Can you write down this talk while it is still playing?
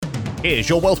Here's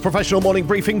your Wealth Professional morning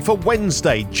briefing for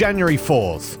Wednesday, January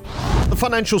 4th. The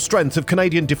financial strength of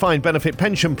Canadian defined benefit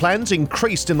pension plans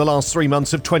increased in the last 3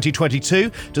 months of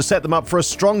 2022 to set them up for a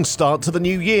strong start to the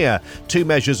new year. Two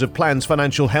measures of plans'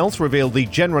 financial health reveal the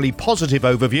generally positive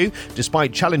overview,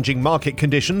 despite challenging market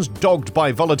conditions dogged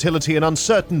by volatility and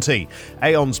uncertainty.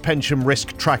 Aon's pension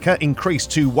risk tracker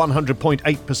increased to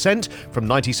 100.8% from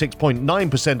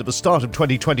 96.9% at the start of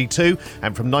 2022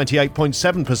 and from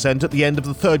 98.7% at the end of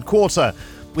the third quarter.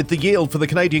 With the yield for the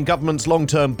Canadian government's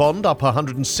long-term bond up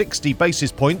 160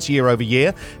 basis points year over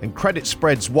year and credit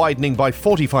spreads widening by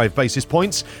 45 basis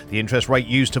points, the interest rate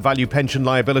used to value pension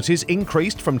liabilities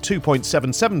increased from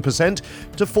 2.77%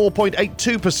 to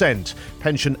 4.82%.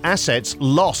 Pension assets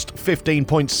lost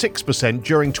 15.6%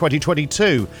 during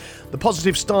 2022. The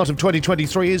positive start of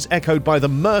 2023 is echoed by the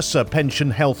Mercer Pension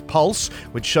Health Pulse,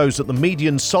 which shows that the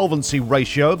median solvency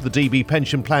ratio of the DB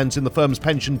pension plans in the firm's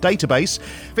pension database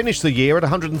finished the year at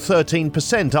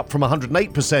 113%, up from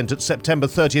 108% at September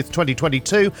 30th,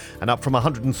 2022, and up from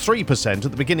 103% at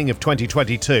the beginning of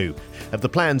 2022. Of the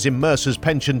plans in Mercer's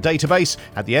pension database,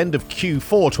 at the end of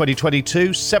Q4 2022,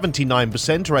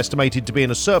 79% are estimated to be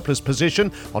in a surplus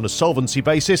position on a solvency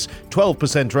basis,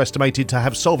 12% are estimated to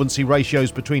have solvency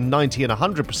ratios between 90 and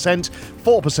 100%,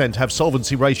 4% have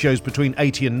solvency ratios between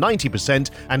 80 and 90%,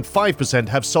 and 5%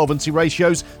 have solvency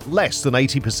ratios less than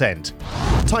 80%.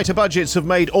 Tighter budgets have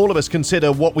made all of us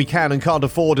consider what we can and can't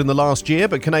afford in the last year,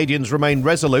 but Canadians remain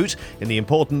resolute in the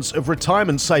importance of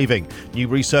retirement saving. New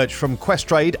research from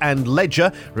Questrade and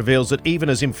Ledger reveals that even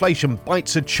as inflation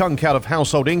bites a chunk out of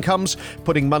household incomes,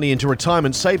 putting money into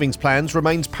retirement savings plans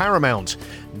remains paramount.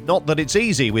 Not that it's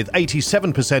easy, with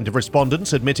 87% of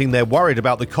respondents admitting they're worried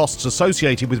about the costs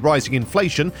associated with rising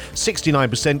inflation,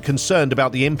 69% concerned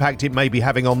about the impact it may be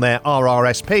having on their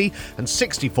RRSP, and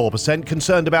 64%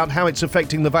 concerned about how it's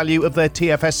affecting the value of their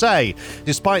TFSA.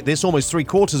 Despite this, almost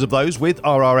three-quarters of those with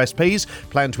RRSPs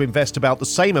plan to invest about the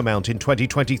same amount in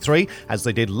 2023 as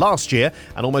they did last year,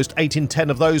 and almost 8 in 10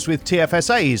 of those with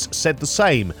TFSAs said the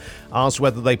same. Asked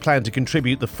whether they plan to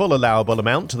contribute the full allowable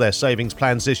amount to their savings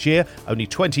plans this year, only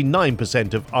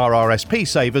 29% of RRSP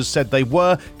savers said they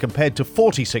were, compared to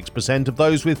 46% of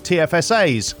those with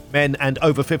TFSAs. Men and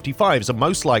over 55s are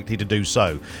most likely to do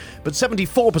so. But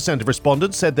 74% of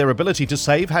respondents said their ability to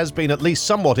save has been at least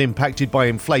somewhat impacted by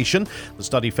inflation. The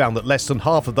study found that less than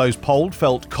half of those polled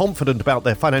felt confident about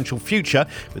their financial future,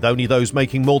 with only those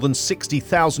making more than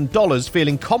 $60,000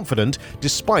 feeling confident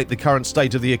despite the current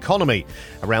state of the economy.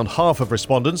 Around half of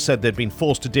respondents said they'd been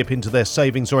forced to dip into their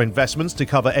savings or investments to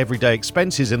cover everyday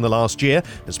expenses in the last year,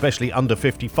 especially under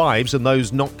 55s and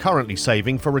those not currently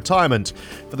saving for retirement.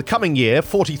 For the coming year,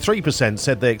 43%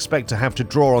 said they expect to have to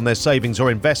draw on their savings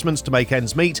or investments to make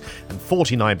ends meet, and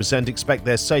 49% expect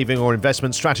their saving or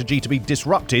investment strategy to be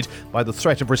disrupted by the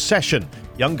threat of recession.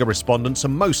 Younger respondents are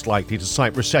most likely to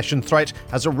cite recession threat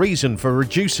as a reason for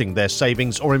reducing their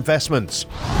savings or investments.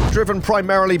 Driven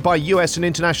primarily by US and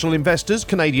international investors,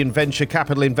 Canadian venture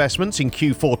capital investments in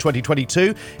Q4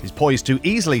 2022 is poised to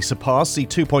easily surpass the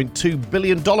 $2.2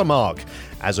 billion mark.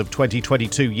 As of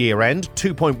 2022 year-end,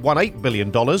 $2.18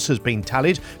 billion has been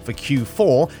tallied for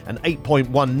Q4 and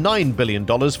 $8.19 billion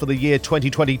for the year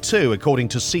 2022, according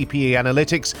to CPE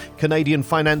Analytics, Canadian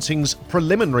Financing's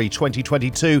preliminary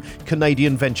 2022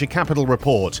 Canadian Venture Capital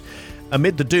Report.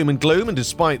 Amid the doom and gloom and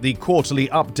despite the quarterly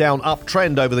up-down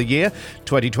uptrend over the year,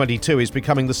 2022 is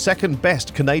becoming the second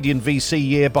best Canadian VC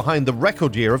year behind the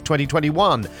record year of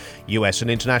 2021. US and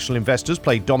international investors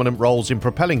played dominant roles in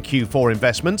propelling Q4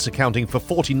 investments, accounting for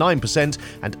 49%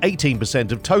 and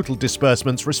 18% of total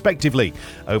disbursements respectively.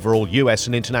 Overall, US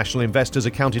and international investors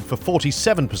accounted for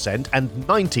 47% and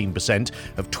 19%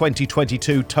 of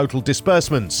 2022 total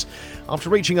disbursements. After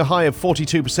reaching a high of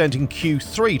 42% in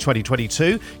Q3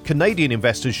 2022, Canadian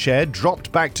investors' share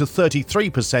dropped back to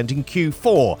 33% in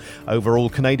Q4. Overall,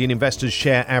 Canadian investors'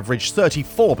 share averaged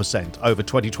 34% over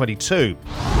 2022.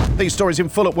 These stories in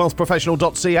full at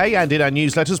WealthProfessional.ca and in our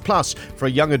newsletters. Plus, for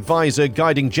a young advisor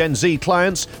guiding Gen Z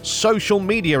clients, social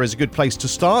media is a good place to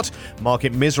start.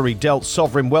 Market misery dealt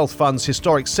sovereign wealth funds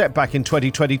historic setback in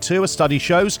 2022, a study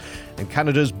shows, and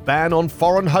Canada's ban on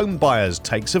foreign home buyers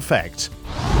takes effect.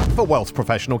 For Wealth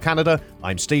Professional Canada,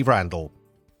 I'm Steve Randall.